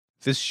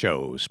This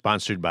show is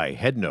sponsored by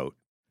HeadNote,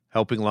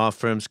 helping law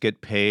firms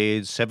get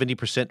paid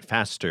 70%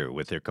 faster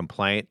with their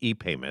compliant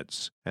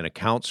e-payments and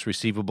accounts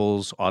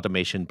receivables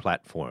automation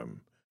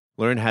platform.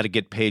 Learn how to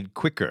get paid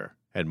quicker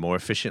and more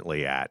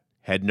efficiently at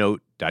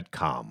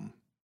headnote.com.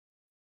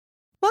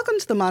 Welcome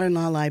to the Modern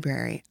Law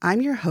Library.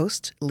 I'm your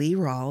host, Lee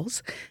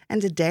Rawls,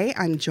 and today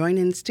I'm joined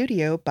in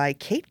studio by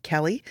Kate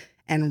Kelly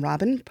and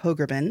Robin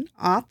Pogrebin,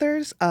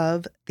 authors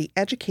of The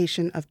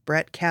Education of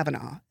Brett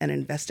Kavanaugh, an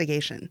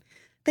Investigation.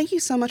 Thank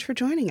you so much for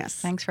joining us.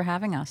 Thanks for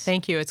having us.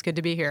 Thank you. It's good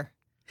to be here.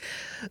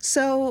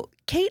 So,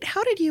 Kate,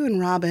 how did you and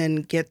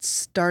Robin get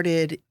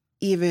started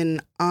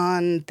even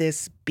on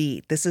this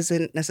beat? This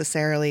isn't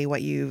necessarily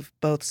what you've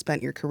both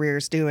spent your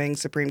careers doing,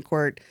 Supreme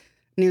Court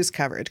news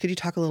coverage. Could you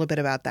talk a little bit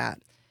about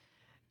that?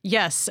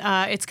 Yes,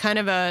 it's kind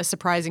of a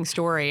surprising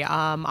story.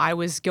 I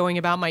was going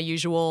about my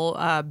usual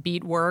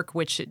beat work,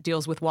 which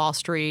deals with Wall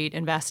Street,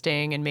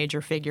 investing, and major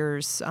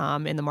figures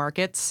in the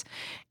markets,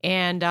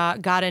 and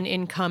got an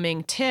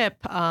incoming tip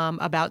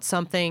about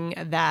something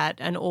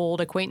that an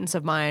old acquaintance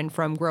of mine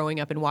from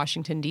growing up in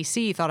Washington,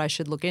 D.C. thought I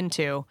should look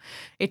into.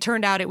 It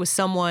turned out it was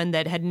someone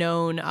that had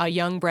known a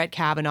young Brett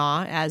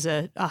Kavanaugh as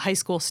a high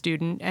school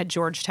student at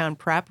Georgetown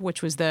Prep,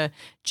 which was the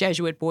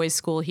Jesuit boys'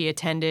 school he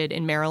attended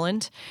in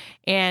Maryland.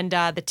 And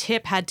the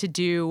tip had to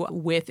do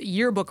with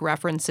yearbook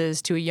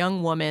references to a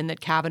young woman that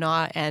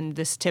Kavanaugh and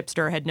this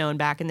tipster had known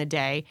back in the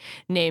day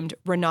named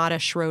Renata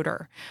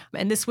Schroeder.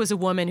 And this was a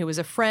woman who was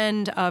a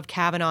friend of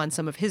Kavanaugh and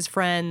some of his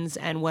friends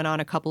and went on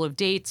a couple of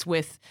dates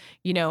with,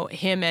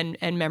 him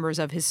and members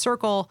of his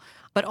circle,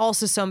 but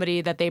also somebody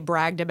that they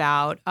bragged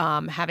about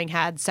having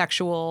had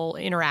sexual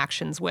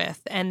interactions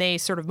with. And they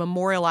sort of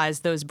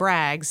memorialized those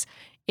brags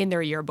in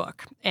their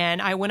yearbook.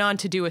 And I went on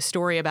to do a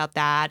story about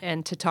that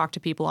and to talk to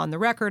people on the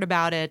record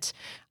about it,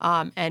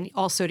 and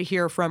also to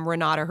hear from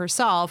Renata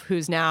herself,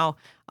 who's now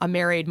a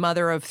married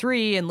mother of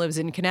 3 and lives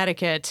in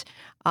Connecticut.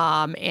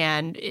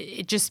 And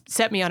it just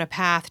set me on a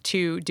path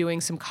to doing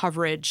some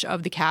coverage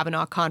of the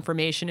Kavanaugh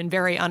confirmation in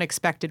very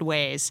unexpected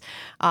ways.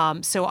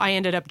 So I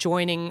ended up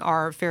joining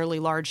our fairly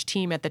large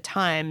team at the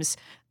Times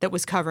that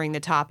was covering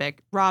the topic.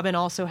 Robin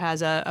also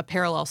has a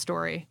parallel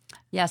story.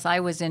 Yes, I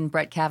was in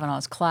Brett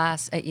Kavanaugh's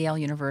class at Yale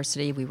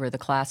University. We were the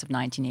class of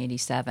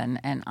 1987,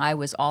 and I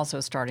was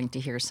also starting to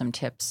hear some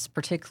tips,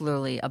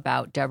 particularly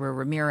about Deborah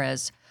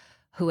Ramirez,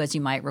 who, as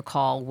you might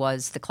recall,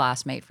 was the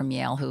classmate from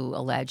Yale who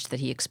alleged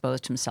that he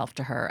exposed himself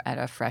to her at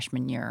a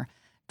freshman year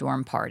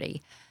dorm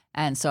party.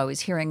 And so I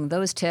was hearing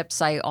those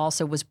tips. I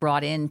also was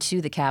brought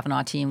into the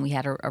Kavanaugh team. We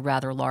had a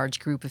rather large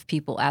group of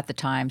people at the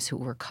Times who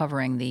were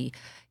covering the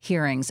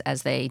hearings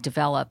as they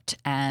developed,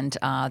 and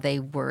they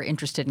were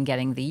interested in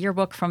getting the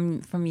yearbook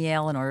from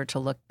Yale in order to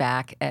look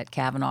back at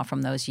Kavanaugh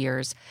from those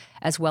years,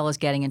 as well as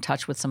getting in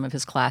touch with some of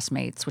his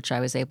classmates, which I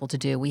was able to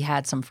do. We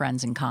had some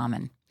friends in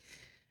common.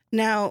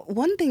 Now,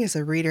 one thing as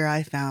a reader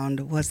I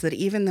found was that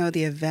even though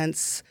the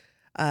events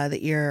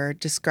that you're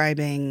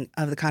describing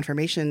of the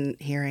confirmation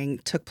hearing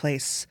took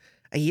place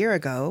a year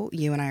ago,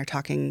 you and I are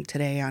talking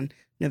today on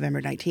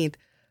November 19th,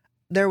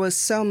 there was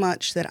so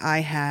much that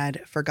I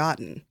had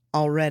forgotten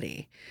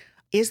already.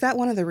 Is that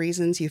one of the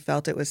reasons you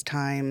felt it was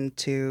time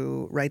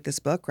to write this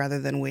book rather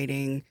than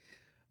waiting,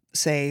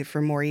 say,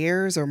 for more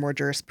years or more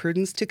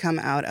jurisprudence to come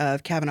out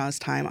of Kavanaugh's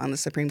time on the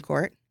Supreme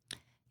Court?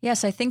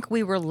 Yes, I think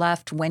we were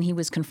left, when he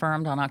was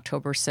confirmed on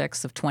October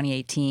 6th of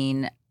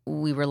 2018,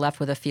 we were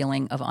left with a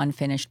feeling of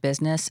unfinished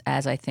business,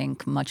 as I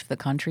think much of the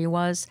country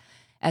was,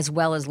 as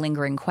well as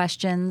lingering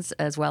questions,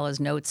 as well as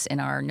notes in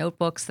our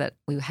notebooks that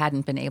we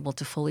hadn't been able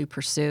to fully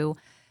pursue.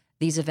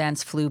 These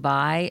events flew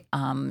by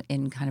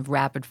in kind of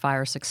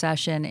rapid-fire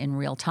succession in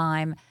real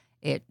time.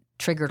 It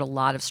triggered a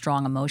lot of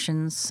strong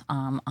emotions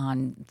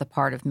on the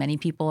part of many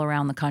people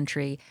around the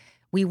country.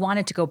 We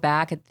wanted to go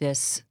back at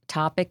this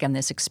topic and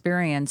this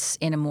experience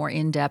in a more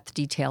in-depth,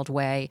 detailed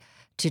way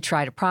to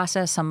try to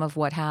process some of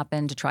what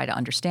happened, to try to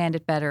understand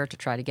it better, to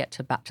try to get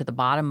to the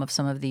bottom of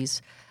some of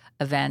these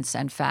events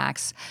and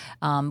facts.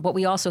 But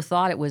we also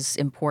thought it was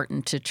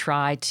important to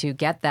try to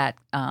get that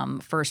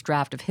first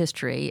draft of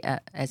history,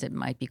 as it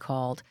might be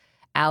called,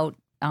 out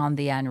on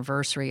the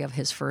anniversary of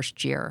his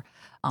first year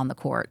on the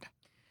court.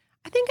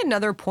 I think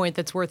another point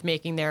that's worth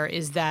making there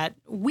is that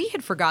we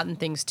had forgotten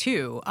things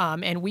too,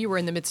 and we were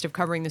in the midst of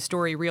covering the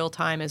story real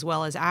time as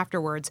well as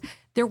afterwards.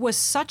 There was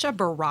such a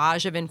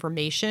barrage of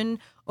information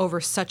over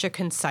such a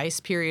concise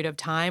period of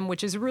time,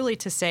 which is really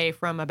to say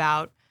from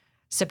about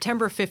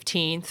September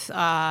 15th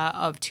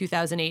of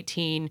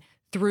 2018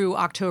 through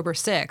October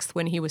 6th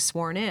when he was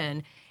sworn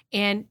in.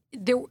 And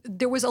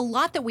there was a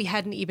lot that we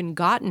hadn't even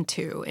gotten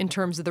to in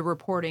terms of the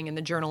reporting and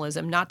the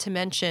journalism, not to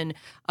mention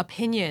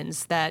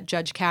opinions that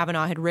Judge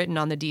Kavanaugh had written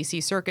on the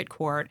D.C. Circuit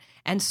Court,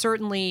 and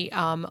certainly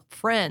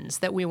friends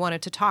that we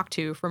wanted to talk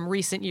to from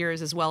recent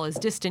years as well as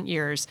distant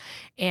years,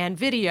 and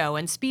video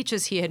and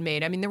speeches he had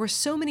made. I mean, there were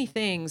so many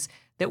things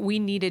that we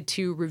needed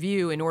to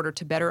review in order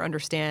to better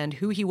understand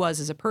who he was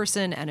as a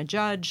person and a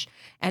judge,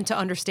 and to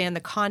understand the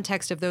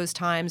context of those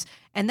times.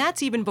 And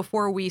that's even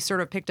before we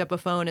sort of picked up a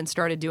phone and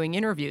started doing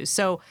interviews.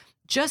 So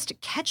just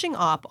catching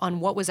up on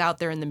what was out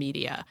there in the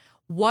media,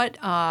 what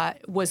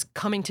was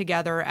coming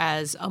together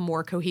as a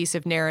more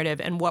cohesive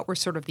narrative, and what were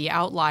sort of the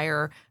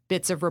outlier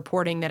bits of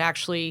reporting that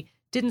actually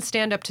didn't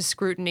stand up to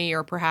scrutiny,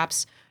 or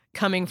perhaps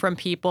coming from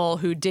people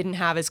who didn't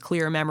have as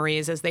clear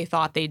memories as they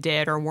thought they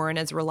did, or weren't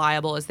as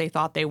reliable as they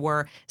thought they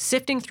were.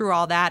 Sifting through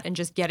all that and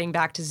just getting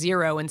back to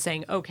zero and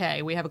saying,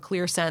 okay, we have a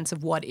clear sense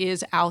of what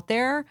is out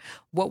there,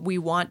 what we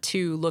want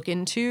to look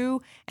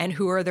into, and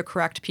who are the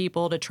correct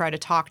people to try to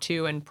talk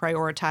to and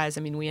prioritize.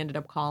 I mean, we ended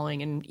up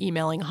calling and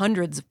emailing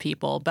hundreds of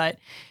people, but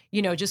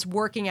just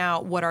working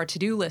out what our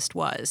to-do list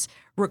was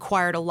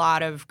required a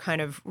lot of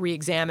kind of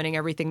re-examining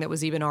everything that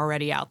was even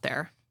already out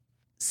there.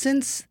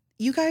 Since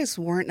you guys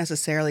weren't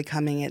necessarily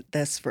coming at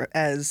this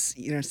as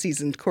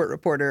seasoned court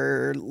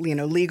reporter,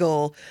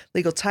 legal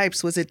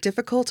types, was it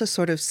difficult to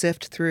sort of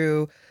sift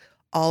through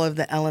all of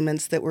the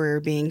elements that were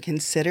being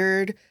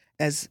considered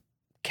as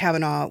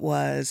Kavanaugh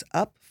was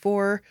up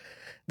for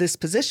this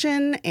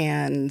position,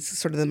 and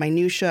sort of the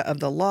minutia of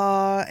the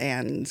law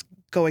and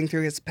going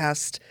through his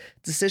past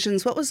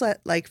decisions? What was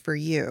that like for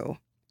you?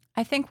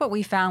 I think what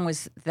we found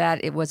was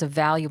that it was a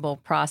valuable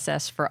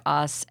process for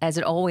us, as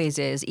it always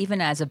is.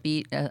 Even as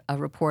a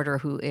reporter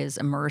who is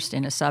immersed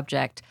in a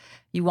subject,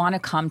 you want to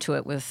come to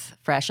it with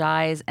fresh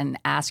eyes and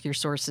ask your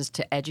sources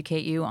to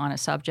educate you on a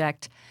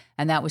subject.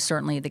 And that was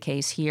certainly the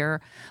case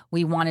here.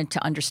 We wanted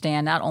to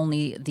understand not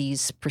only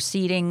these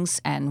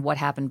proceedings and what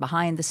happened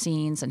behind the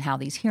scenes and how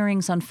these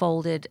hearings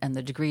unfolded and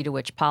the degree to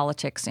which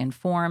politics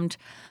informed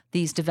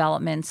these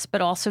developments, but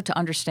also to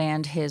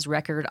understand his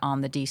record on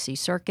the D.C.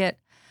 Circuit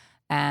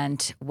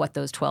and what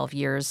those 12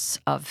 years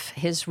of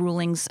his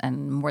rulings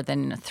and more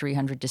than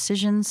 300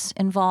 decisions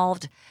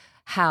involved,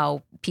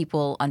 how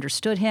people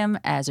understood him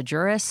as a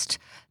jurist,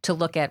 to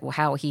look at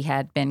how he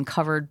had been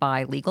covered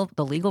by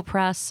the legal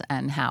press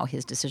and how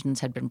his decisions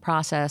had been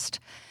processed,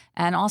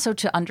 and also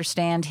to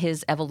understand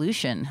his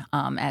evolution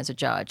as a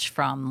judge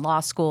from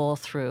law school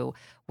through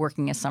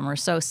working as summer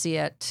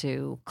associate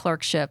to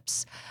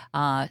clerkships,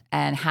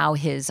 and how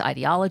his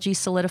ideology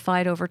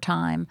solidified over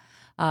time.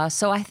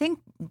 So I think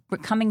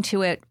coming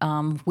to it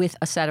with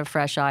a set of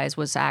fresh eyes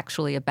was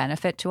actually a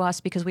benefit to us,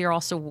 because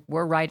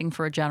we're writing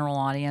for a general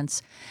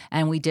audience,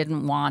 and we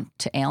didn't want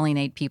to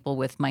alienate people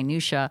with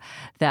minutia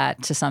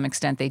that to some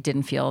extent they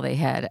didn't feel they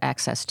had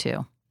access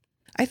to.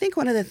 I think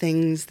one of the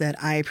things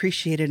that I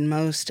appreciated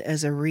most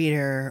as a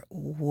reader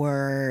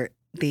were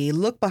the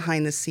look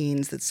behind the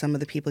scenes that some of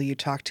the people you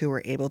talked to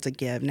were able to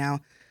give. Now,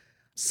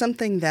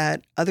 something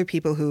that other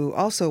people who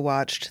also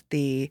watched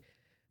the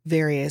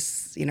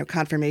various,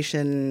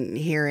 confirmation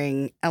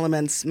hearing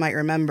elements might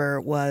remember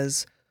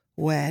was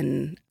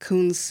when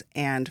Coons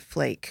and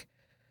Flake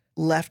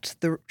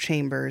left the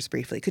chambers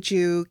briefly. Could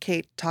you,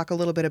 Kate, talk a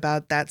little bit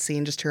about that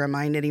scene just to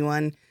remind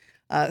anyone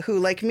who,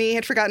 like me,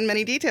 had forgotten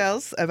many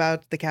details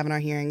about the Kavanaugh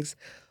hearings,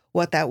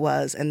 what that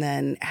was, and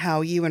then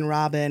how you and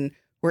Robin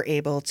were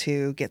able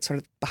to get sort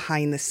of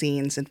behind the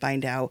scenes and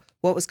find out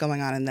what was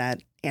going on in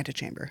that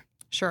antechamber?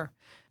 Sure.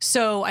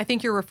 So I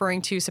think you're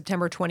referring to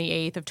September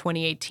 28th of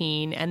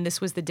 2018, and this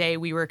was the day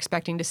we were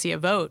expecting to see a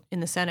vote in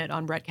the Senate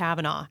on Brett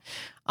Kavanaugh.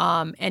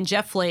 And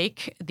Jeff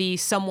Flake, the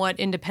somewhat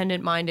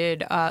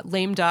independent-minded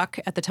lame duck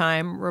at the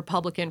time,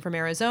 Republican from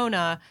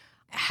Arizona,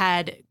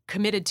 had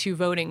committed to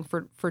voting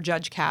for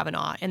Judge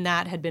Kavanaugh, and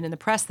that had been in the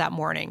press that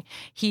morning.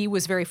 He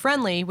was very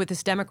friendly with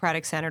this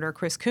Democratic Senator,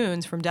 Chris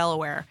Coons from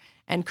Delaware,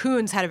 and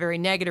Coons had a very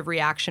negative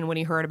reaction when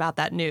he heard about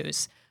that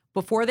news.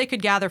 Before they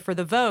could gather for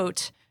the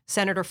vote,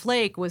 Senator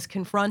Flake was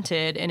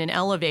confronted in an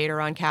elevator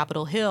on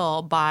Capitol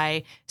Hill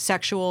by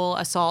sexual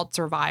assault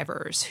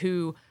survivors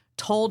who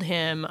told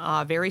him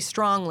very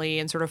strongly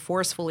and sort of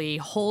forcefully,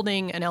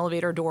 holding an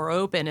elevator door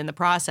open in the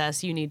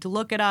process, you need to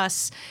look at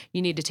us,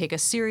 you need to take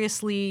us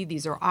seriously,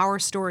 these are our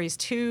stories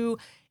too.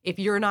 If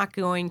you're not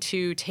going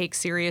to take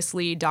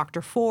seriously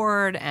Dr.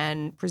 Ford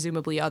and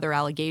presumably other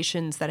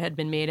allegations that had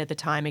been made at the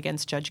time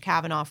against Judge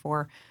Kavanaugh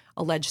for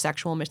alleged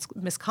sexual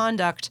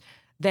misconduct,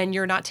 then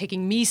you're not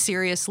taking me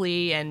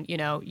seriously, and,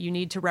 you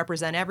need to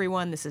represent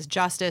everyone. This is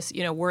justice,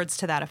 words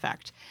to that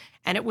effect.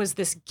 And it was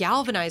this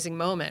galvanizing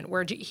moment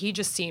where he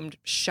just seemed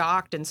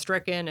shocked and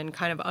stricken and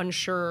kind of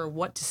unsure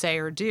what to say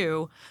or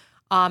do.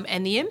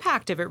 And the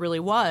impact of it really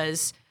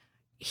was,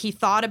 he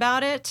thought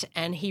about it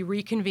and he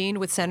reconvened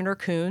with Senator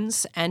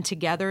Coons, and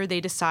together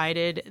they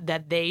decided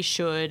that they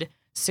should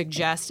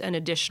suggest an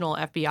additional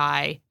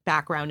FBI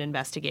background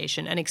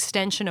investigation, an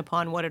extension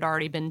upon what had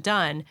already been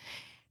done.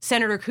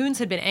 Senator Coons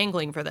had been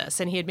angling for this,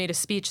 and he had made a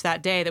speech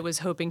that day that was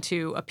hoping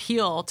to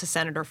appeal to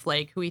Senator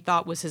Flake, who he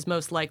thought was his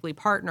most likely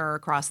partner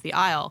across the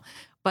aisle.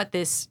 But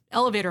this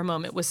elevator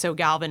moment was so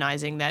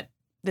galvanizing that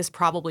this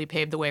probably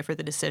paved the way for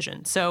the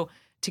decision. So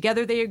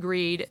together they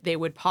agreed they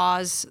would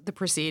pause the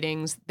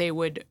proceedings. They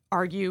would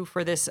argue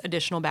for this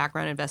additional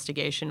background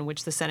investigation,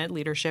 which the Senate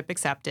leadership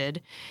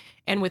accepted.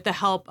 And with the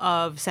help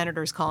of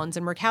Senators Collins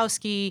and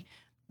Murkowski,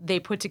 they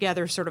put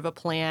together sort of a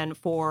plan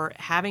for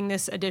having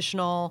this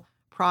additional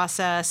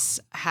process,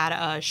 had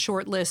a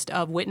short list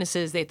of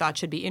witnesses they thought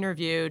should be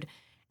interviewed,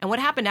 And what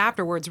happened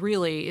afterwards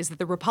really is that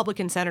the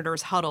Republican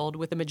senators huddled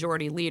with the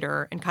majority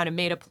leader and kind of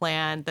made a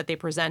plan that they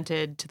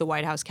presented to the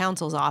White House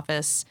counsel's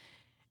office.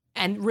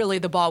 And really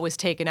the ball was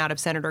taken out of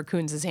Senator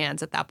Coons's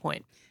hands at that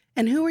point.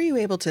 And who were you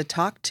able to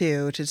talk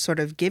to sort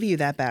of give you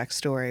that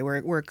backstory?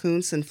 Were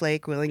Coons and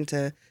Flake willing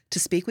to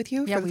speak with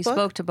you? Yeah, for the we book?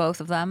 spoke to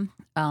both of them.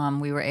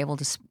 We were able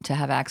to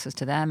have access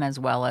to them as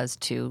well as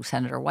to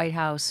Senator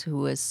Whitehouse, who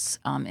was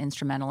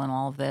instrumental in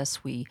all of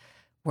this. We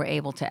were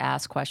able to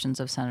ask questions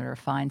of Senator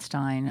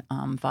Feinstein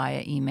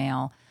via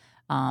email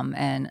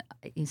and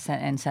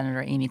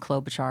Senator Amy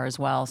Klobuchar as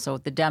well. So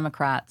the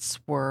Democrats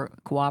were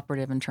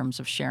cooperative in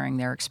terms of sharing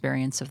their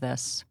experience of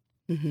this.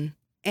 Mm-hmm.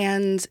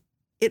 And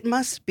it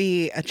must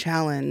be a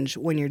challenge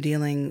when you're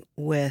dealing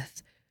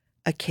with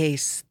a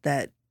case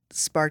that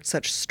sparked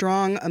such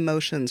strong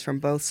emotions from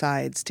both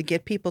sides to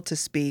get people to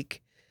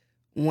speak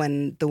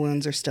when the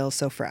wounds are still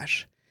so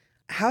fresh.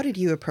 How did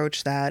you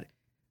approach that,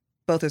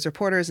 both as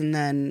reporters and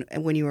then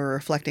when you were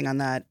reflecting on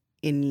that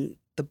in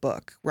the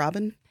book?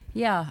 Robin?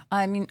 Yeah,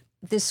 I mean,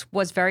 this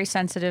was very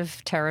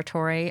sensitive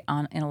territory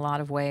in a lot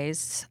of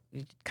ways.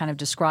 We kind of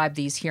described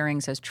these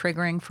hearings as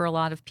triggering for a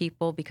lot of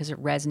people because it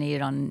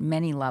resonated on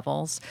many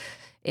levels.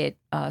 It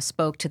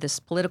spoke to this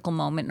political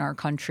moment in our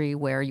country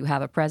where you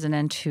have a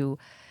president who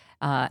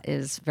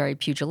is very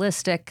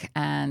pugilistic,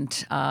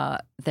 and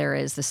there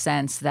is the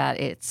sense that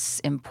it's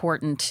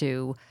important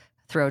to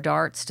throw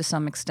darts to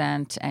some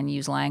extent and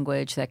use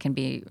language that can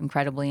be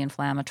incredibly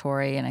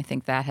inflammatory, and I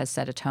think that has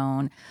set a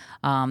tone.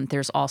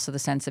 There's also the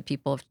sense that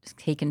people have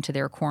taken to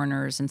their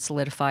corners and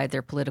solidified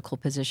their political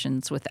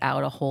positions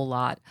without a whole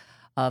lot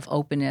of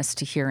openness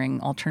to hearing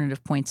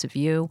alternative points of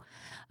view.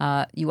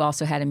 You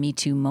also had a Me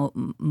Too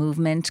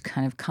movement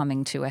kind of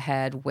coming to a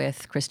head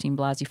with Christine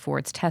Blasey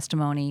Ford's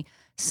testimony.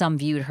 Some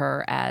viewed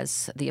her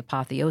as the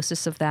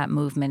apotheosis of that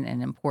movement,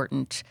 an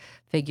important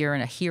figure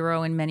and a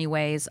hero in many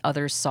ways.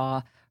 Others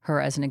saw her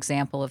as an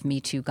example of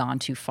Me Too gone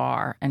too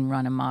far and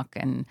run amok,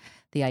 and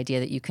the idea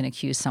that you can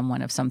accuse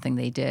someone of something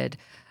they did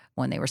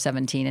when they were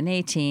 17 and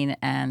 18,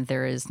 and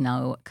there is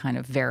no kind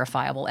of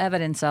verifiable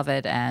evidence of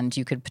it, and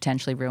you could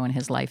potentially ruin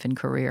his life and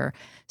career.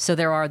 So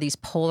there are these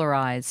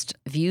polarized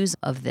views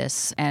of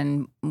this,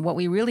 and what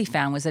we really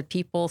found was that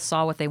people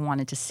saw what they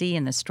wanted to see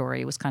in this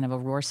story. It was kind of a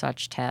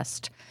Rorschach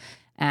test,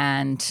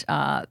 and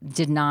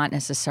did not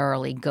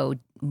necessarily go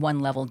one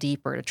level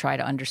deeper to try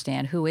to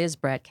understand who is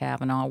Brett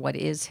Kavanaugh, what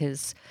is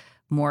his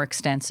more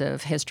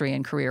extensive history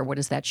and career, what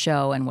does that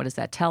show, and what does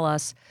that tell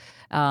us,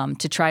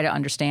 to try to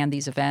understand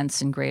these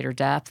events in greater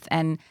depth,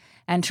 and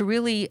to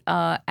really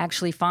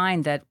actually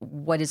find that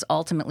what is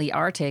ultimately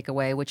our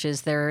takeaway, which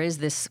is there is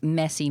this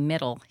messy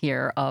middle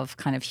here of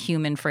kind of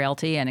human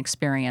frailty and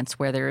experience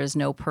where there is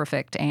no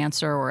perfect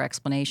answer or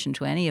explanation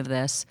to any of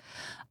this,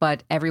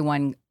 but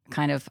everyone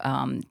kind of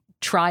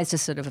tries to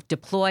sort of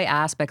deploy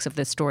aspects of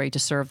this story to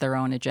serve their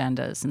own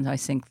agendas. And I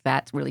think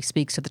that really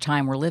speaks to the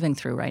time we're living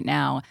through right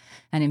now.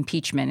 And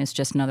impeachment is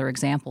just another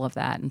example of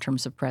that in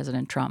terms of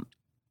President Trump.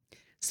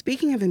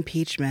 Speaking of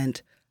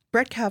impeachment,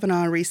 Brett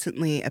Kavanaugh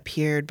recently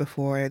appeared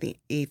before the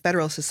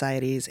Federalist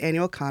Society's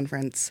annual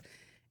conference,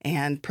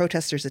 and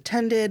protesters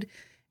attended.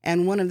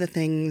 And one of the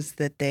things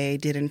that they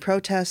did in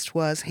protest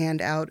was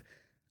hand out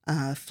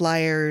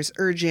flyers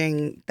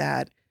urging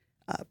that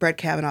Brett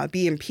Kavanaugh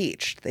be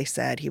impeached. They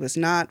said he was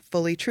not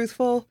fully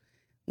truthful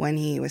when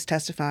he was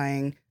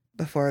testifying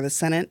before the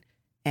Senate,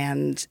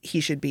 and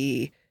he should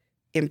be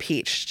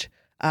impeached.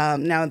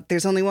 Now,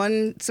 there's only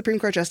one Supreme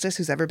Court justice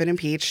who's ever been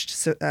impeached,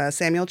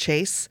 Samuel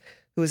Chase,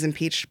 who was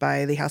impeached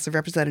by the House of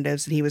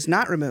Representatives, and he was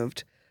not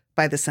removed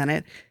by the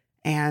Senate.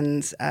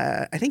 And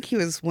I think he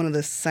was one of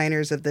the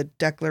signers of the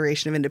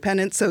Declaration of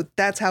Independence. So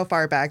that's how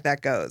far back that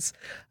goes.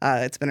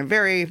 It's been a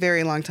very,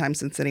 very long time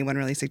since anyone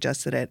really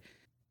suggested it.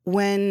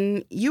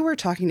 When you were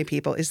talking to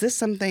people, is this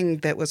something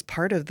that was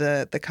part of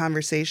the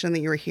conversation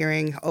that you were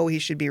hearing, oh, he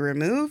should be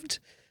removed?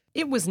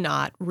 It was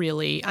not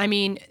really. I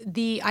mean,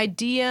 the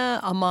idea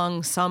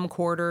among some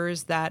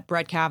quarters that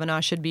Brett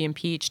Kavanaugh should be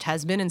impeached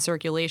has been in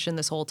circulation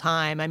this whole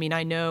time. I mean,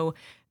 I know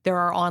there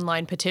are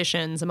online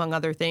petitions, among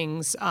other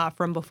things,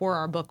 from before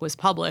our book was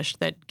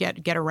published that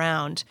get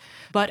around.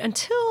 But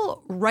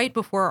until right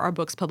before our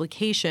book's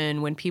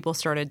publication, when people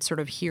started sort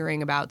of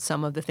hearing about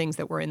some of the things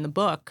that were in the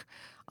book,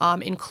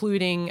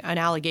 including an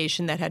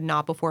allegation that had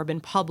not before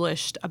been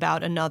published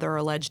about another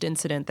alleged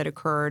incident that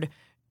occurred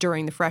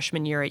during the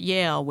freshman year at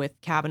Yale with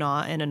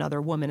Kavanaugh and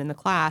another woman in the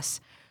class,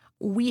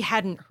 we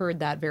hadn't heard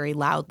that very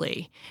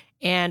loudly.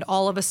 And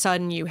all of a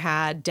sudden you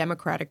had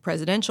Democratic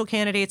presidential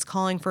candidates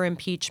calling for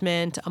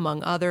impeachment,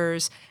 among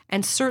others.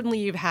 And certainly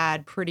you've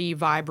had pretty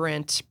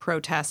vibrant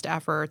protest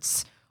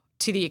efforts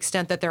to the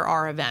extent that there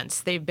are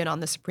events. They've been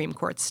on the Supreme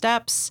Court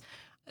steps.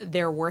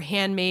 There were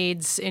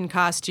handmaids in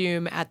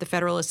costume at the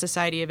Federalist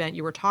Society event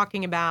you were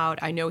talking about.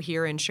 I know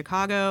here in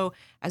Chicago,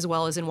 as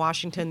well as in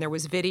Washington, there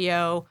was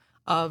video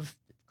of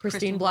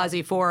Christine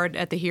Blasey Ford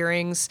at the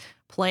hearings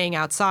playing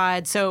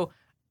outside. So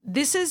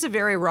this is a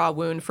very raw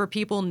wound for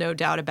people, no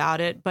doubt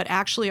about it. But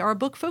actually, our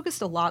book focused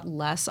a lot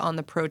less on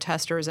the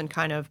protesters and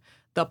kind of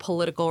the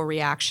political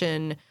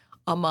reaction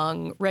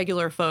among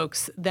regular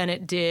folks than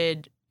it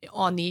did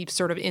on the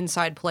sort of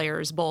inside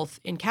players, both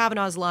in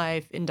Kavanaugh's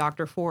life, in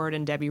Dr. Ford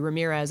and Debbie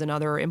Ramirez and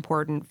other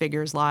important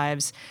figures'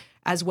 lives,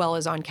 as well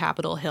as on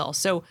Capitol Hill.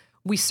 So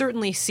we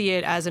certainly see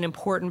it as an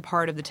important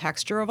part of the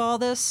texture of all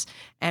this.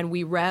 And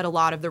we read a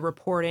lot of the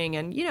reporting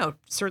and,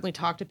 certainly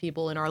talked to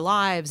people in our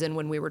lives and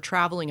when we were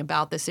traveling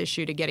about this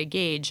issue to get a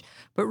gauge.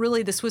 But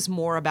really, this was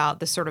more about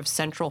the sort of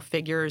central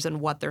figures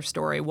and what their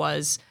story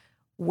was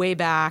way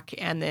back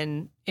and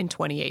then in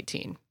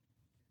 2018.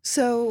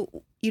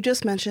 So you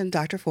just mentioned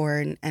Dr.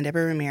 Ford and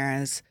Deborah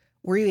Ramirez.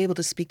 Were you able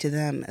to speak to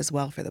them as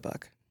well for the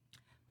book?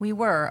 We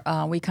were.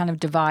 We kind of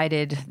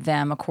divided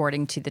them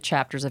according to the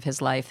chapters of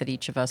his life that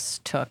each of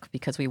us took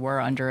because we were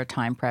under a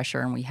time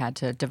pressure and we had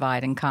to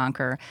divide and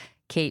conquer.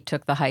 Kate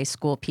took the high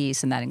school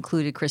piece, and that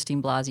included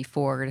Christine Blasey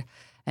Ford,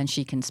 and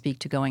she can speak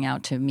to going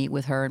out to meet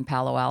with her in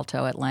Palo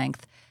Alto at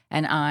length.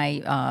 And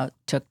I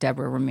took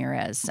Deborah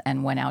Ramirez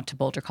and went out to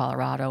Boulder,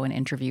 Colorado, and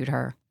interviewed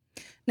her.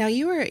 Now,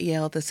 you were at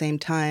Yale at the same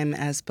time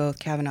as both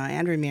Kavanaugh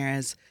and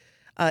Ramirez.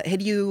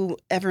 Had you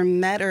ever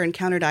met or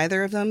encountered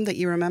either of them that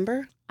you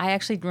remember? I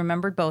actually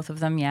remembered both of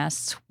them,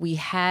 yes. We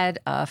had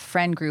a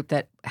friend group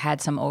that had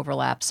some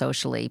overlap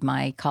socially.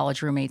 My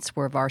college roommates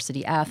were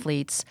varsity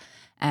athletes,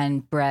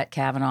 and Brett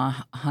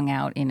Kavanaugh hung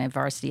out in a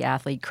varsity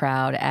athlete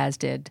crowd, as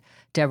did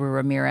Deborah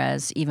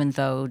Ramirez. Even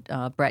though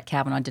Brett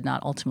Kavanaugh did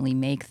not ultimately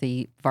make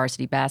the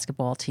varsity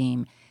basketball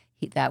team,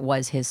 that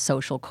was his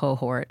social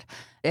cohort.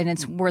 And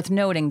it's worth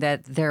noting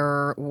that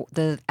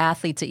the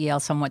athletes at Yale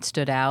somewhat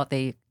stood out.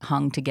 They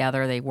hung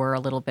together. They were a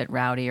little bit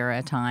rowdier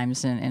at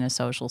times in a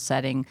social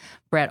setting.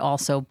 Brett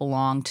also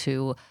belonged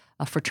to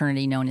a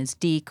fraternity known as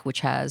Deke,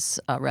 which has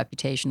a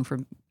reputation for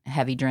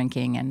heavy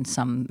drinking and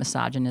some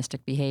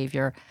misogynistic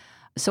behavior.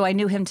 So I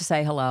knew him to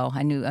say hello.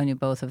 I knew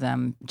both of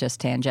them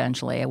just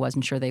tangentially. I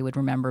wasn't sure they would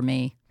remember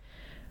me.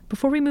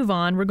 Before we move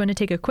on, we're going to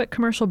take a quick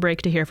commercial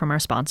break to hear from our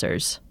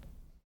sponsors.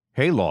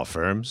 Hey, law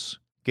firms.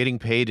 Getting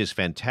paid is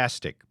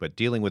fantastic, but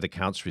dealing with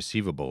accounts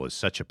receivable is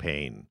such a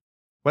pain.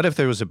 What if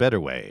there was a better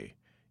way?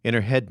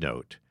 Enter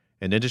HeadNote,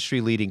 an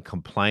industry-leading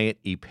compliant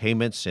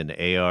e-payments and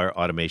AR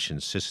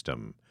automation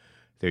system.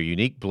 Their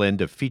unique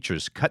blend of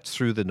features cuts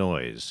through the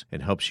noise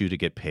and helps you to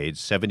get paid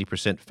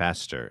 70%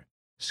 faster.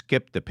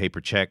 Skip the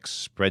paper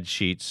checks,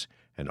 spreadsheets,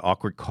 and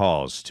awkward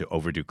calls to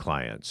overdue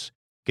clients.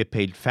 Get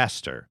paid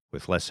faster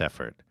with less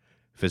effort.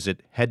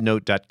 Visit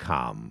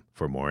headnote.com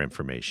for more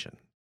information.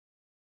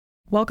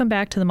 Welcome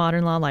back to the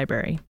Modern Law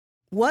Library.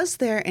 Was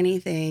there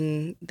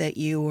anything that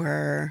you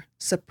were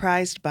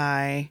surprised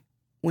by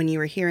when you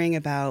were hearing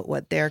about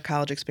what their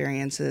college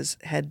experiences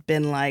had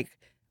been like,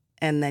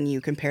 and then you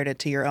compared it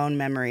to your own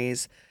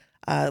memories?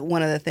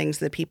 One of the things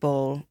that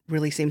people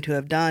really seem to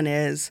have done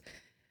is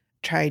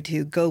try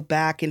to go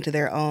back into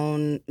their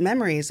own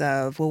memories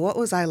of, well, what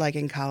was I like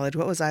in college?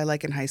 What was I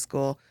like in high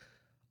school?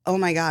 Oh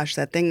my gosh,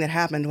 that thing that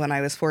happened when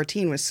I was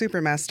 14 was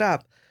super messed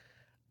up.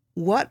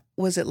 What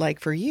was it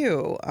like for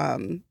you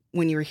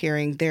when you were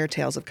hearing their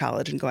tales of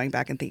college and going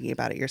back and thinking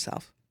about it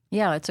yourself?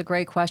 Yeah, it's a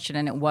great question,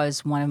 and it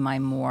was one of my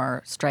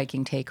more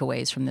striking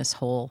takeaways from this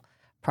whole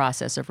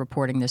process of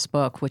reporting this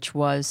book, which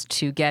was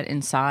to get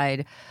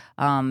inside,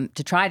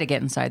 to try to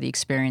get inside the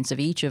experience of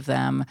each of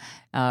them,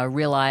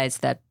 realize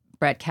that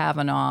Brett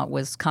Kavanaugh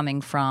was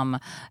coming from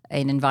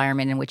an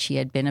environment in which he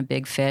had been a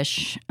big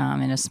fish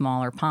in a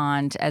smaller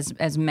pond,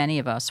 as many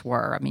of us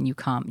were. I mean, you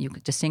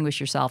distinguish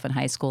yourself in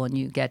high school, and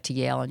you get to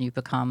Yale, and you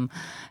become,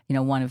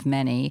 one of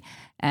many,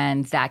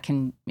 and that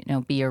can,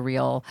 be a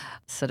real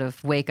sort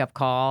of wake up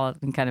call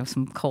and kind of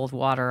some cold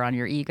water on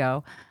your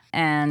ego.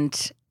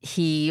 And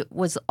he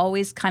was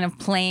always kind of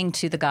playing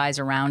to the guys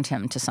around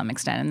him to some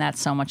extent. And that's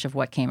so much of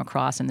what came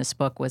across in this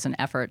book was an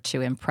effort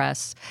to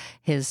impress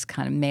his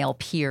kind of male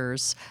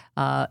peers.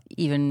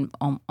 Even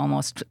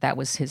almost that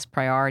was his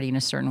priority in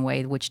a certain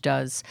way, which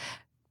does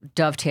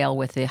dovetail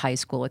with the high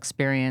school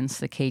experience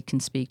that Kate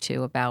can speak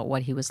to about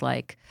what he was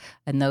like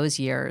in those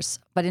years.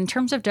 But in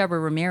terms of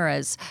Deborah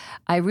Ramirez,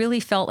 I really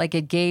felt like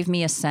it gave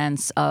me a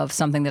sense of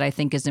something that I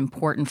think is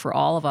important for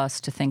all of us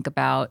to think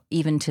about,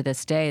 even to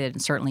this day, that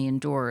it certainly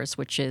endures,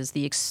 which is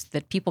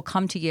that people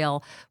come to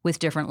Yale with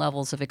different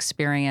levels of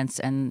experience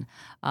and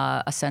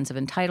a sense of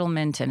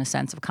entitlement and a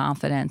sense of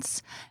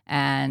confidence.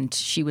 And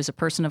she was a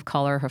person of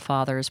color. Her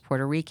father is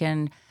Puerto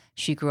Rican.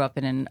 She grew up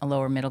in a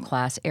lower middle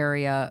class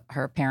area.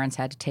 Her parents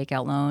had to take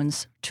out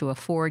loans to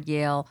afford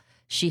Yale.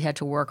 She had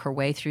to work her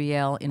way through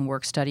Yale in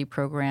work-study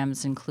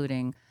programs,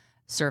 including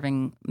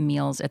serving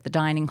meals at the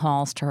dining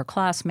halls to her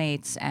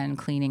classmates and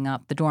cleaning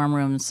up the dorm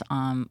rooms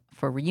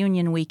for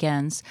reunion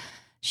weekends.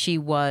 She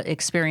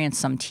experienced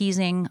some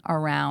teasing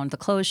around the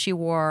clothes she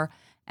wore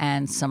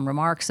and some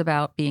remarks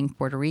about being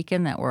Puerto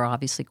Rican that were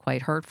obviously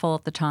quite hurtful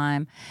at the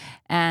time.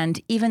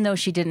 And even though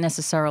she didn't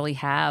necessarily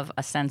have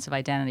a sense of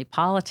identity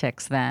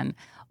politics then,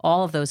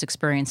 all of those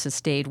experiences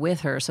stayed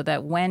with her, so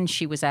that when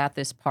she was at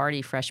this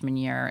party freshman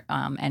year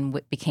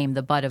and became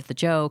the butt of the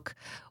joke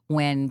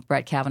when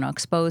Brett Kavanaugh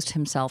exposed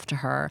himself to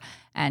her,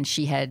 and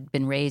she had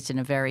been raised in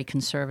a very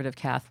conservative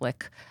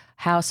Catholic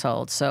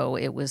household. So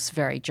it was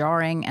very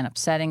jarring and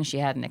upsetting. She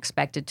hadn't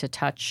expected to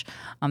touch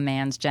a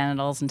man's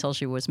genitals until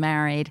she was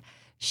married.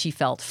 She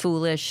felt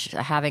foolish.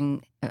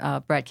 Having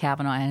Brett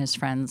Kavanaugh and his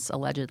friends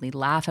allegedly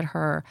laugh at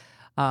her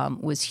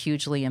was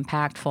hugely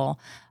impactful.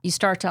 You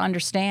start to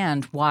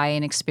understand why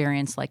an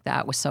experience like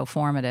that was so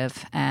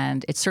formative.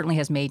 And it certainly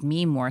has made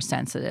me more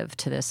sensitive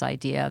to this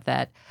idea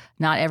that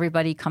not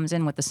everybody comes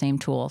in with the same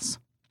tools.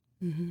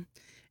 Mm-hmm.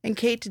 And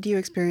Kate, did you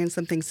experience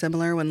something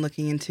similar when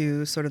looking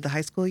into sort of the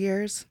high school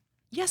years?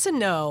 Yes and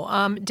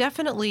no.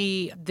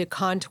 Definitely the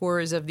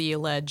contours of the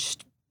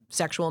alleged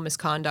sexual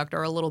misconduct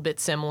are a little bit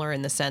similar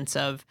in the sense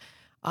of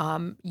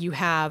you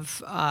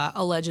have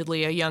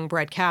allegedly a young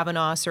Brett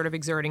Kavanaugh sort of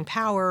exerting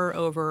power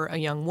over a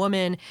young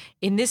woman.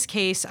 In this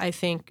case, I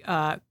think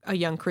a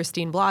young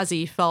Christine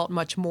Blasey felt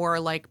much more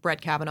like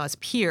Brett Kavanaugh's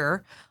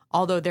peer,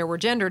 although there were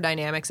gender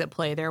dynamics at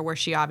play there where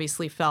she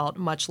obviously felt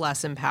much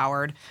less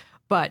empowered.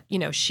 But,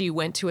 she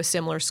went to a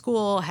similar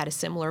school, had a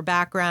similar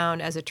background.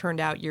 As it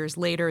turned out years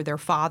later, their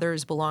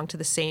fathers belonged to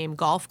the same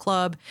golf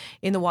club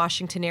in the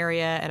Washington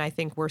area, and I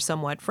think were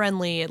somewhat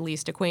friendly, at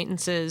least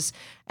acquaintances.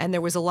 And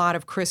there was a lot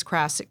of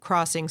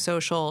crisscrossing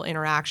social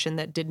interaction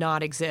that did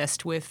not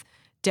exist with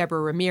Deborah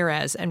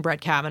Ramirez and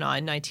Brett Kavanaugh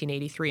in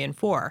 1983 and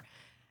 4.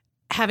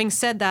 Having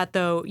said that,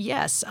 though,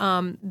 yes,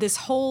 this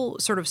whole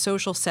sort of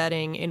social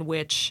setting in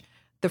which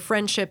the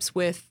friendships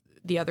with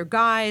the other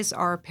guys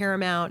are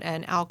paramount,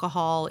 and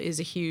alcohol is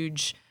a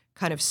huge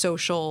kind of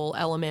social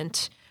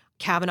element.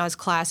 Kavanaugh's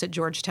class at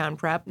Georgetown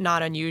Prep,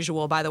 not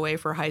unusual, by the way,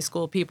 for high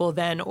school people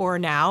then or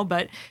now,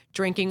 but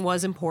drinking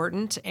was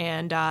important,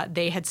 and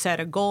they had set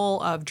a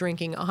goal of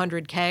drinking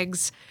 100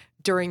 kegs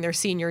during their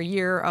senior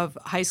year of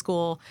high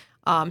school.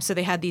 So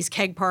they had these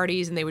keg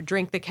parties, and they would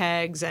drink the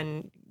kegs,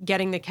 and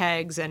getting the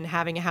kegs and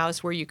having a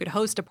house where you could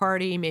host a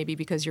party, maybe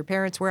because your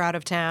parents were out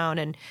of town,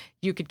 and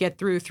you could get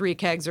through 3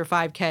 kegs or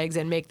 5 kegs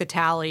and make the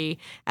tally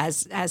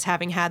as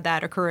having had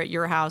that occur at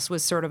your house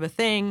was sort of a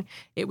thing.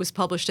 It was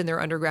published in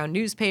their underground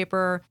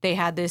newspaper. They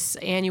had this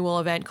annual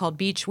event called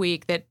Beach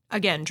Week that,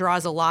 again,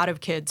 draws a lot of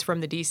kids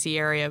from the D.C.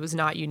 area. It was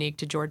not unique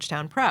to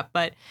Georgetown Prep,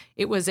 but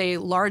it was a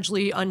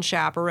largely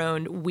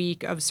unchaperoned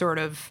week of sort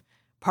of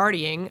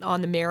partying on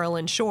the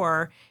Maryland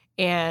shore.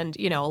 And,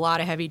 a lot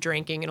of heavy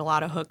drinking and a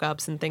lot of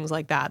hookups and things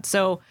like that.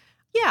 So,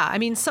 yeah, I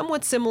mean,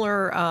 somewhat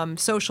similar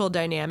social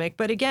dynamic.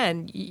 But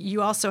again,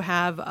 you also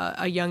have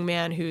a young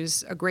man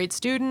who's a great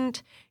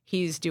student.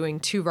 He's doing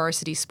 2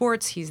 varsity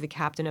sports. He's the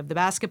captain of the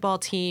basketball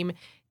team.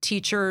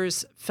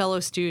 Teachers, fellow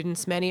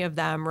students, many of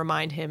them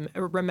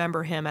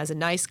remember him as a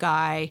nice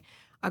guy,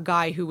 a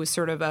guy who was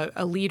sort of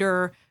a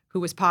leader,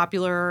 who was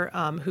popular,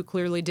 who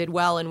clearly did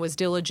well and was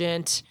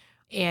diligent,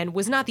 and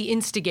was not the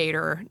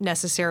instigator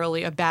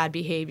necessarily of bad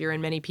behavior in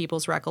many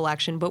people's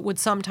recollection, but would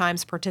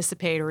sometimes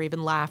participate or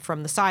even laugh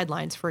from the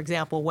sidelines. For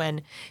example,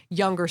 when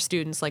younger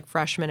students like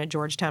freshmen at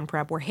Georgetown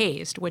Prep were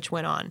hazed, which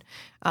went on.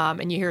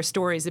 And you hear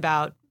stories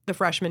about the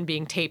freshmen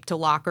being taped to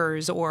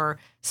lockers or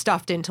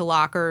stuffed into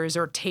lockers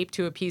or taped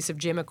to a piece of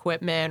gym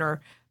equipment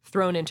or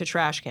thrown into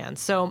trash cans.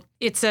 So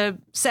it's a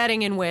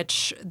setting in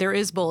which there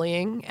is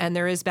bullying and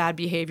there is bad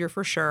behavior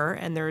for sure,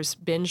 and there's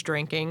binge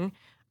drinking,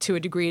 to a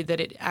degree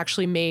that it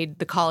actually made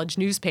the college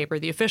newspaper,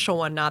 the official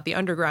one, not the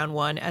underground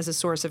one, as a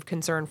source of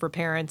concern for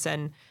parents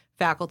and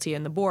faculty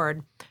and the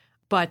board.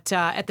 But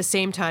at the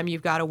same time,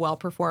 you've got a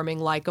well-performing,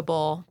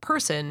 likable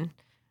person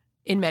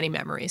in many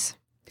memories.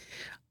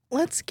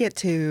 Let's get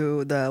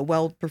to the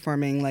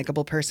well-performing,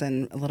 likable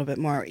person a little bit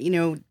more.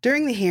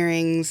 During the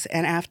hearings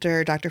and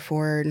after Dr.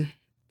 Ford,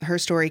 her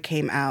story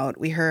came out,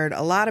 we heard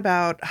a lot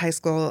about high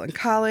school and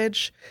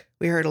college.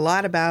 We heard a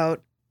lot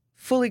about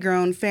fully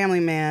grown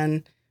family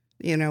man,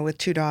 with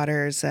 2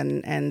 daughters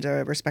and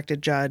a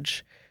respected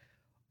judge.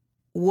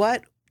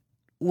 What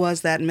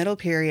was that middle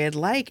period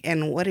like,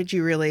 and what did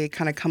you really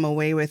kind of come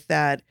away with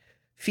that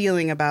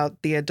feeling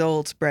about the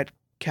adult Brett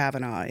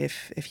Kavanaugh,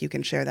 if you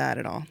can share that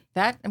at all?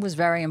 That was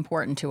very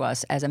important to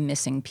us as a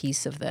missing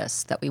piece of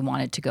this that we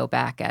wanted to go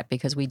back at,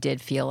 because we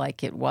did feel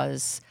like it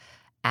was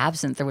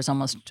absent. There was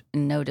almost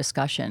no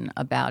discussion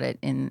about it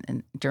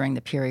during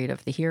the period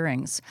of the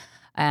hearings.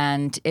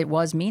 And it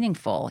was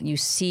meaningful. You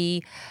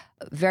see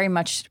very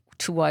much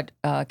to what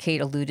Kate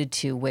alluded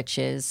to, which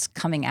is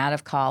coming out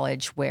of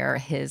college where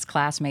his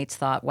classmates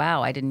thought,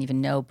 wow, I didn't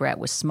even know Brett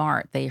was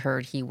smart. They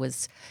heard he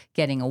was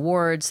getting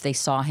awards. They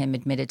saw him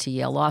admitted to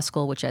Yale Law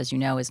School, which, as you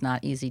know, is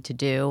not easy to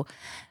do.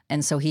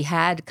 And so he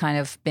had kind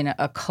of been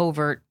a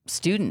covert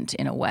student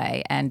in a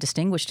way and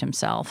distinguished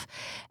himself.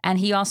 And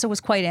he also was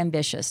quite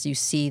ambitious. You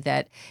see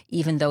that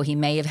even though he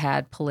may have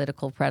had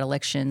political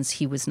predilections,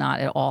 he was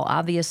not at all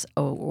obvious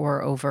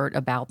or overt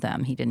about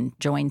them. He didn't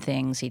join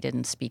things. He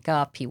didn't speak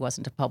up. He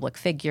wasn't a public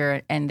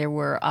figure. And there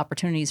were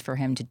opportunities for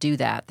him to do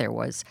that. There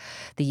was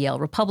the Yale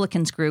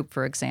Republicans group,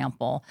 for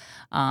example,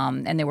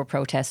 and there were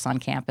protests on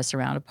campus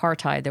around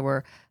apartheid.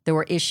 There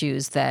were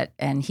issues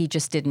and he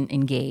just didn't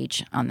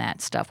engage on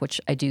that stuff,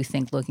 which I do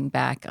think, looking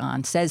back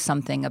on, says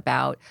something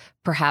about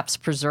perhaps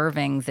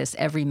preserving this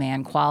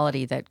everyman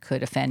quality that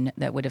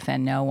would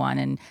offend no one,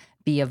 and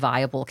be a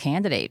viable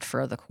candidate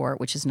for the court,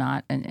 which is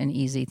not an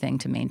easy thing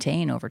to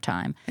maintain over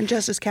time. And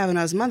Justice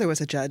Kavanaugh's mother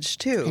was a judge,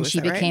 too. And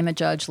she became a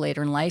judge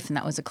later in life, and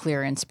that was a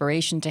clear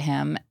inspiration to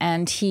him.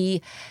 And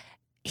he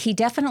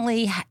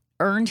definitely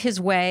earned his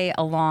way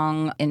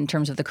along in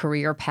terms of the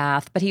career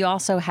path, but he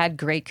also had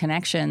great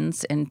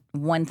connections, and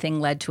one thing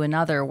led to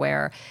another,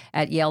 where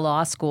at Yale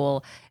Law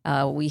School,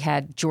 we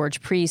had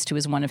George Priest, who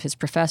was one of his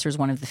professors,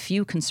 one of the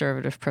few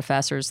conservative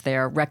professors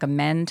there,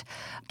 recommend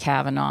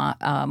Kavanaugh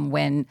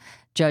when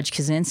Judge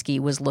Kaczynski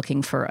was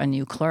looking for a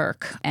new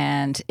clerk.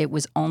 And it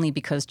was only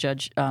because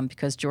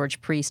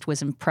George Priest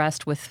was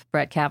impressed with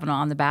Brett Kavanaugh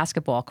on the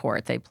basketball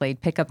court. They played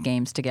pickup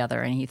games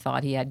together, and he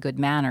thought he had good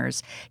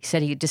manners. He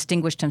said he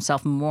distinguished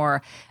himself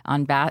more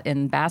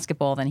in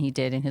basketball than he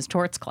did in his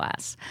torts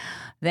class.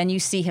 Then you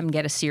see him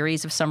get a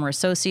series of summer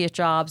associate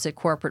jobs at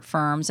corporate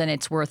firms, and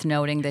it's worth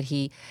noting that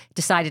he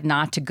decided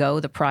not to go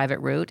the private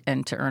route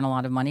and to earn a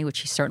lot of money,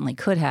 which he certainly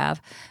could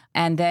have.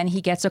 And then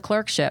he gets a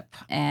clerkship,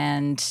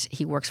 and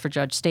he works for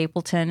Judge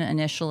Stapleton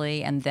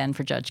initially, and then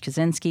for Judge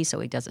Kaczynski. So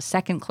he does a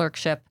second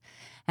clerkship,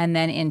 and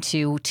then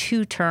into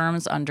 2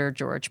 terms under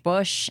George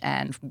Bush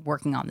and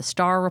working on the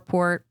Starr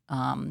Report.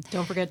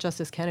 Don't forget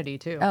Justice Kennedy,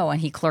 too. Oh, and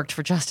he clerked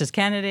for Justice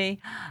Kennedy.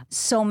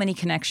 So many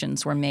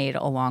connections were made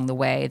along the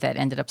way that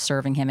ended up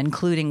serving him,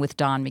 including with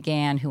Don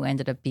McGahn, who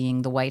ended up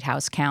being the White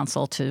House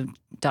counsel to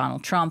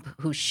Donald Trump,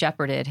 who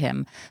shepherded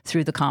him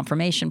through the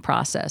confirmation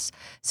process.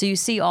 So you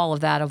see all of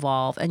that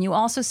evolve. And you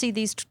also see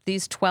these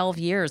 12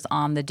 years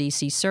on the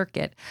D.C.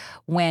 Circuit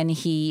when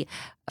he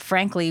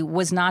frankly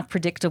was not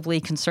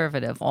predictably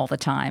conservative all the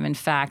time. In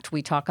fact,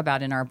 we talk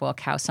about in our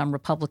book how some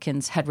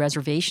Republicans had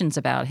reservations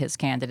about his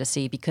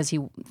candidacy because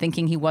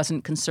thinking he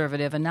wasn't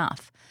conservative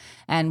enough.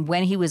 And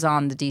when he was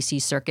on the D.C.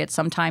 Circuit,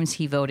 sometimes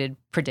he voted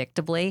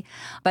predictably,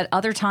 but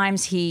other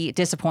times he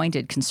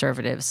disappointed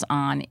conservatives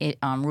on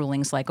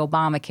rulings like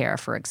Obamacare,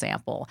 for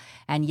example.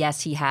 And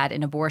yes, he had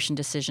an abortion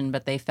decision,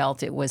 but they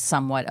felt it was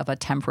somewhat of a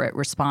temperate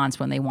response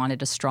when they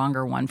wanted a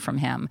stronger one from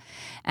him.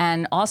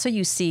 And also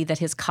you see that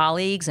his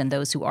colleagues and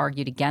those who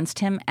argued against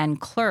him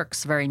and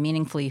clerks, very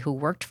meaningfully, who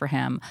worked for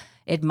him,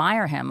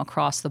 admire him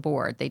across the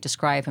board. They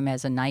describe him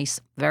as a nice,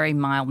 very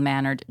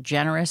mild-mannered,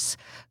 generous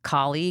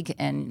colleague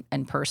and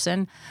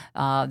person.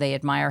 They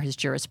admire his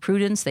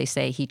jurisprudence. They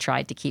say he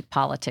tried to keep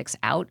politics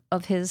out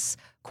of his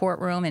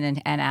courtroom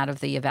and out of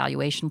the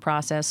evaluation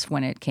process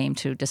when it came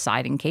to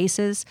deciding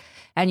cases.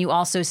 And you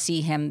also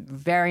see him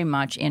very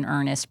much in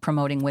earnest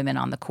promoting women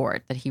on the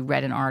court, that he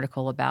read an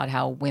article about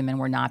how women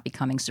were not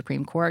becoming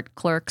Supreme Court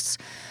clerks,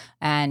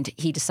 and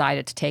he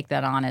decided to take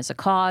that on as a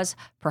cause.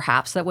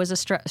 Perhaps that was a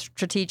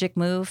strategic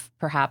move.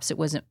 Perhaps it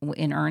was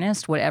in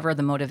earnest. Whatever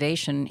the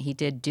motivation, he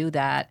did do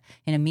that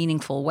in a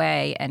meaningful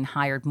way and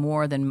hired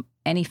more than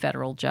any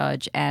federal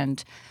judge,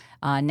 and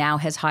now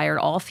has hired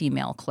all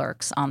female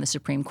clerks on the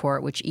Supreme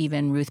Court, which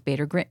even Ruth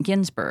Bader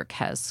Ginsburg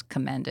has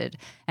commended.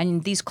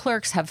 And these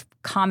clerks have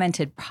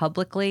commented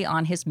publicly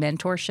on his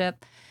mentorship.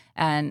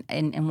 And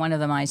one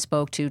of them I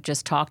spoke to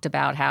just talked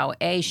about how,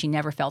 she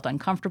never felt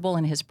uncomfortable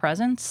in his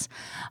presence,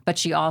 but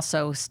she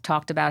also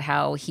talked about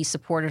how he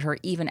supported her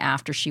even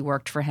after she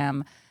worked for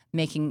him,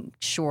 making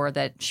sure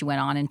that she went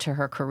on into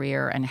her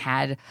career and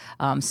had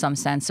some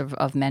sense of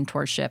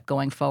mentorship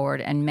going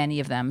forward. And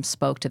many of them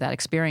spoke to that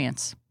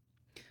experience.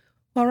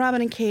 Well,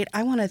 Robin and Kate,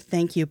 I want to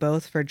thank you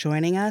both for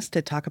joining us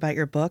to talk about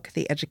your book,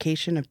 The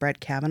Education of Brett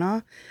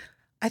Kavanaugh.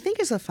 I think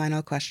as a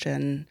final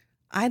question,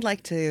 I'd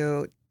like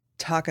to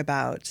talk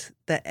about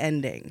the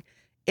ending.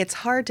 It's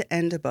hard to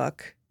end a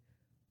book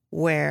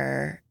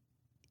where,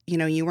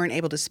 you weren't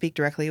able to speak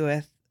directly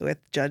with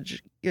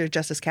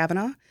Justice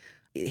Kavanaugh.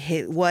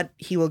 What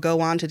he will go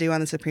on to do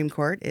on the Supreme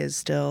Court is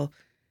still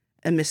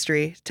a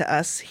mystery to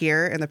us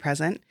here in the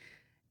present.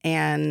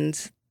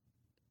 And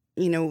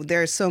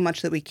there's so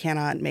much that we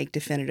cannot make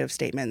definitive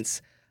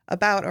statements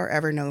about or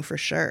ever know for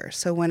sure.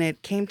 So when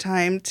it came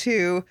time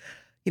to,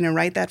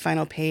 write that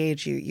final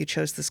page, you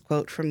chose this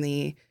quote from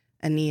the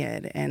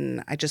Aeneid,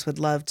 and I just would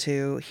love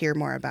to hear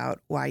more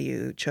about why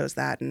you chose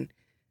that and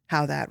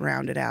how that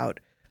rounded out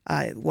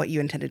what you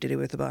intended to do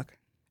with the book.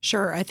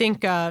 Sure. I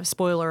think,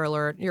 spoiler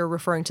alert, you're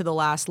referring to the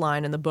last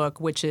line in the book,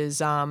 which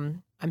is,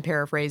 I'm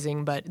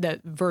paraphrasing, but the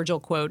Virgil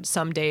quote,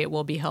 "Someday it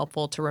will be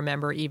helpful to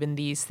remember even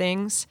these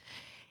things."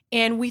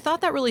 And we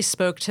thought that really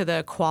spoke to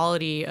the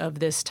quality of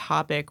this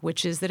topic,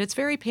 which is that it's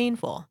very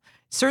painful.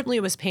 Certainly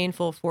it was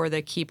painful for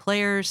the key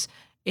players.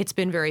 It's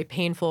been very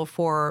painful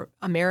for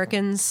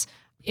Americans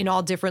in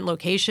all different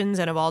locations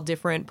and of all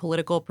different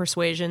political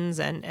persuasions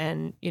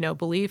and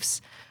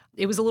beliefs.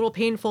 It was a little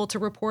painful to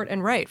report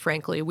and write,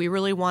 frankly. We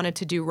really wanted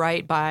to do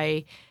right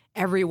by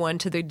everyone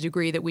to the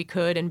degree that we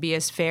could and be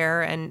as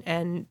fair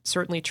and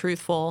certainly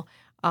truthful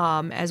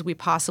as we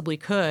possibly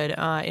could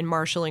in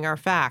marshaling our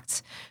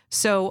facts.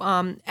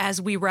 So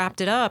as we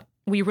wrapped it up,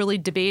 we really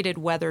debated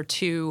whether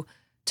to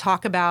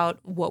talk about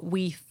what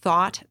we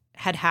thought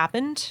had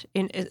happened,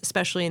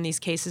 especially in these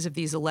cases of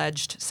these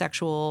alleged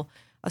sexual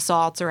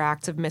assaults or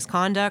acts of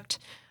misconduct,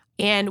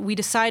 And we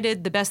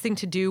decided the best thing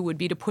to do would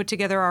be to put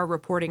together our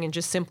reporting and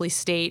just simply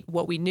state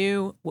what we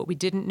knew, what we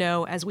didn't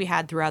know, as we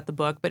had throughout the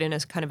book, but in a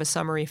kind of a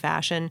summary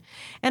fashion.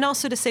 And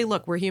also to say,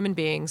 look, we're human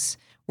beings.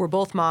 We're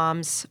both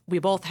moms. We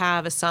both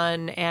have a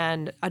son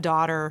and a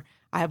daughter.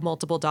 I have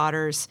multiple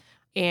daughters.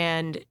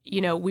 And,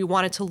 we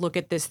wanted to look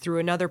at this through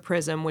another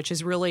prism, which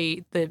is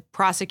really the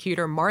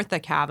prosecutor, Martha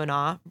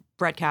Kavanaugh,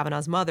 Brett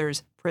Kavanaugh's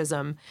mother's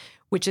prism,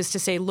 which is to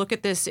say, look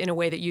at this in a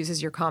way that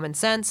uses your common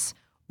sense,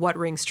 what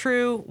rings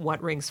true,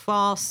 what rings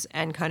false,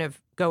 and kind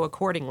of go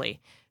accordingly.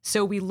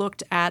 So we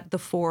looked at the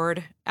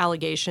Ford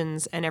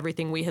allegations and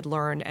everything we had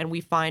learned, and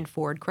we find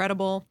Ford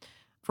credible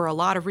for a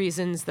lot of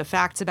reasons. The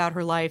facts about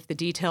her life, the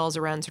details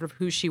around sort of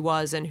who she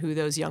was and who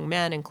those young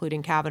men,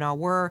 including Kavanaugh,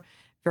 were,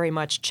 very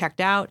much checked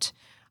out.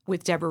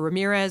 With Deborah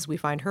Ramirez, we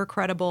find her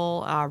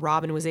credible.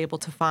 Robin was able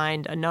to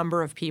find a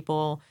number of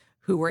people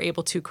who were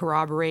able to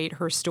corroborate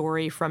her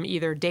story from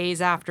either days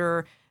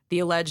after the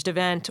alleged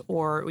event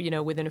or,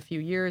 within a few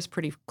years,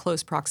 pretty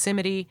close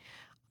proximity.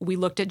 We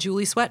looked at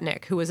Julie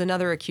Swetnick, who was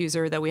another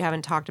accuser that we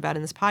haven't talked about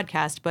in this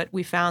podcast, but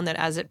we found that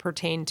as it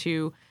pertained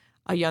to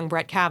a young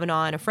Brett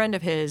Kavanaugh and a friend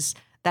of his,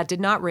 that did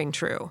not ring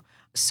true.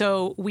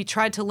 So we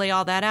tried to lay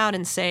all that out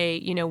and say,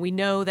 we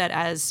know that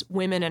as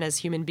women and as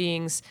human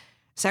beings,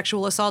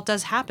 sexual assault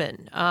does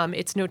happen.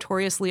 It's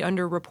notoriously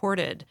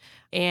underreported,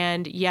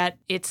 and yet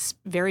it's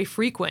very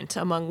frequent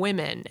among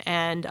women.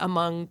 And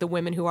among the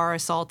women who are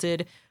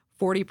assaulted,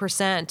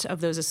 40% of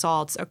those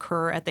assaults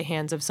occur at the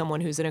hands of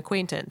someone who's an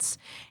acquaintance.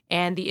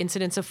 And the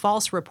incidence of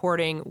false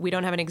reporting, we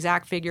don't have an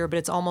exact figure, but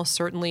it's almost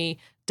certainly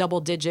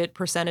double-digit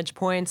percentage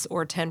points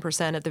or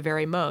 10% at the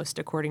very most,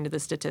 according to the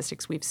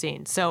statistics we've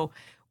seen. So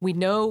we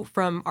know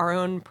from our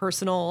own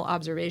personal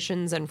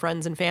observations and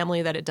friends and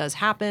family that it does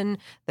happen,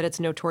 that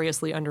it's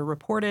notoriously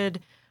underreported.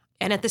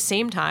 And at the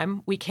same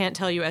time, we can't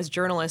tell you as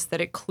journalists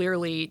that it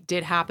clearly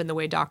did happen the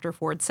way Dr.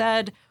 Ford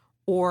said,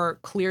 or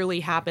clearly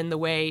happened the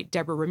way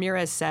Deborah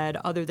Ramirez said,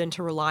 other than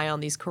to rely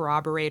on these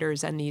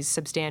corroborators and these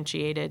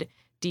substantiated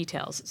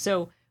details.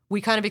 So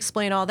we kind of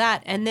explain all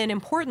that. And then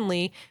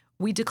importantly,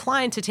 we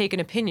decline to take an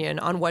opinion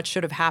on what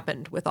should have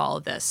happened with all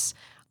of this.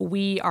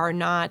 We are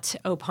not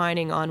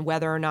opining on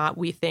whether or not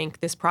we think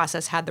this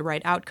process had the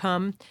right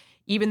outcome.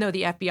 Even though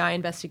the FBI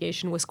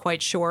investigation was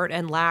quite short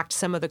and lacked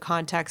some of the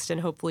context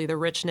and hopefully the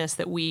richness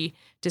that we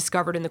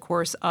discovered in the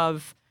course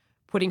of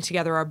putting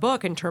together our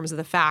book in terms of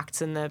the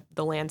facts and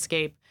the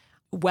landscape,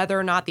 whether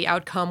or not the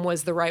outcome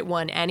was the right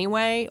one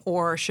anyway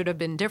or should have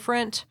been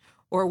different,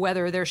 or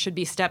whether there should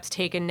be steps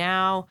taken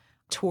now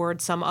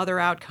toward some other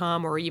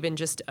outcome or even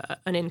just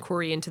an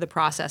inquiry into the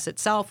process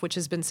itself, which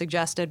has been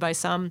suggested by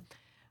some.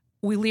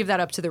 We leave that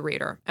up to the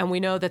reader. And we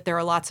know that there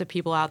are lots of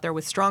people out there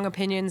with strong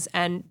opinions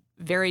and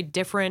very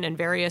different and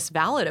various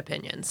valid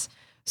opinions.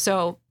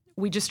 So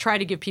we just try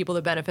to give people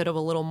the benefit of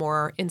a little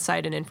more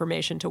insight and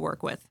information to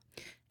work with.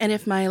 And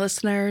if my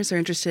listeners are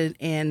interested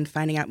in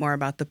finding out more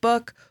about the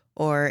book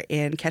or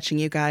in catching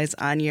you guys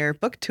on your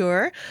book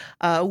tour,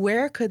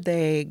 where could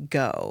they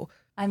go?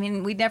 I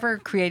mean, we never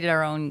created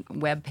our own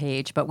web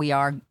page, but we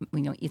are,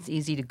 it's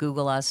easy to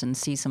Google us and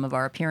see some of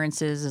our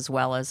appearances as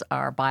well as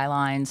our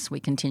bylines.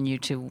 We continue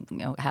to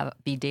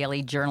be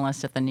daily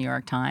journalists at the New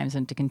York Times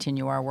and to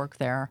continue our work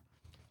there.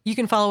 You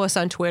can follow us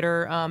on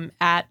Twitter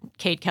at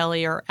Kate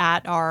Kelly or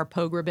at our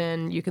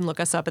Pogrebin. You can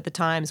look us up at the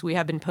Times. We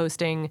have been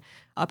posting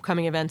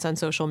upcoming events on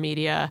social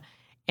media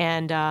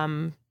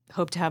and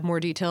hope to have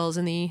more details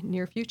in the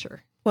near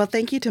future. Well,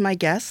 thank you to my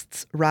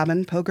guests,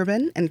 Robin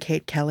Pogrebin and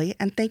Kate Kelly,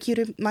 and thank you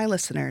to my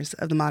listeners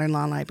of the Modern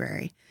Law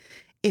Library.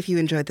 If you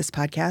enjoyed this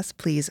podcast,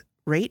 please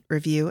rate,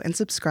 review, and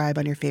subscribe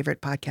on your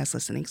favorite podcast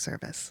listening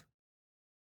service.